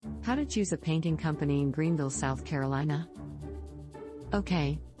How to choose a painting company in Greenville, South Carolina?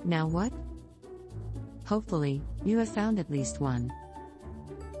 Okay, now what? Hopefully, you have found at least one.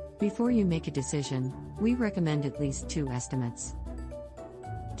 Before you make a decision, we recommend at least 2 estimates.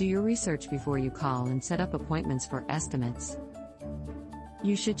 Do your research before you call and set up appointments for estimates.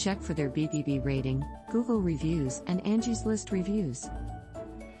 You should check for their BBB rating, Google reviews, and Angie's List reviews.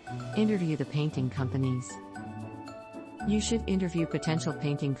 Interview the painting companies. You should interview potential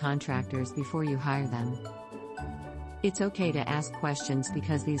painting contractors before you hire them. It's okay to ask questions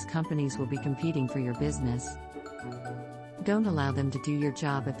because these companies will be competing for your business. Don't allow them to do your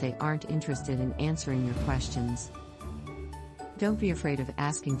job if they aren't interested in answering your questions. Don't be afraid of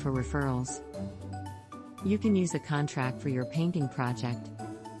asking for referrals. You can use a contract for your painting project.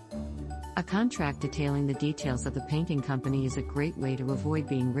 A contract detailing the details of the painting company is a great way to avoid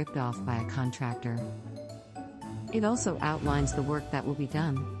being ripped off by a contractor. It also outlines the work that will be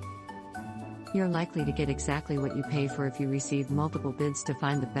done. You're likely to get exactly what you pay for if you receive multiple bids to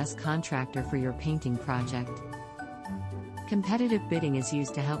find the best contractor for your painting project. Competitive bidding is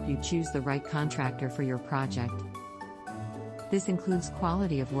used to help you choose the right contractor for your project. This includes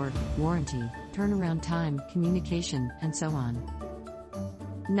quality of work, warranty, turnaround time, communication, and so on.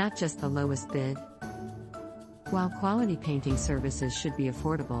 Not just the lowest bid. While quality painting services should be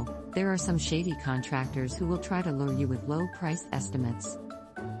affordable, there are some shady contractors who will try to lure you with low-priced estimates.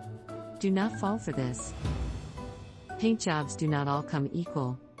 Do not fall for this. Paint jobs do not all come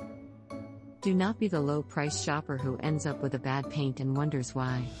equal. Do not be the low-price shopper who ends up with a bad paint and wonders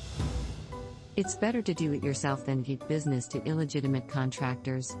why. It's better to do it yourself than give business to illegitimate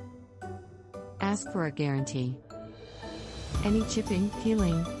contractors. Ask for a guarantee. Any chipping,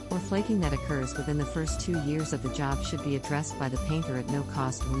 peeling, or flaking that occurs within the first 2 years of the job should be addressed by the painter at no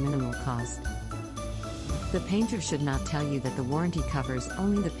cost or minimal cost. The painter should not tell you that the warranty covers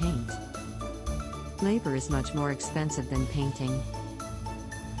only the paint. Labor is much more expensive than painting.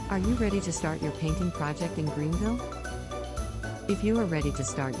 Are you ready to start your painting project in Greenville? If you are ready to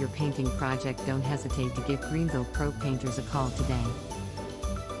start your painting project, don't hesitate to give Greenville Pro Painters a call today.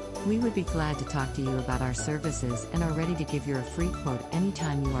 We would be glad to talk to you about our services and are ready to give you a free quote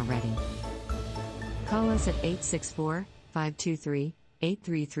anytime you are ready. Call us at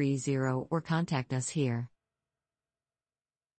 864-523-8330 or contact us here.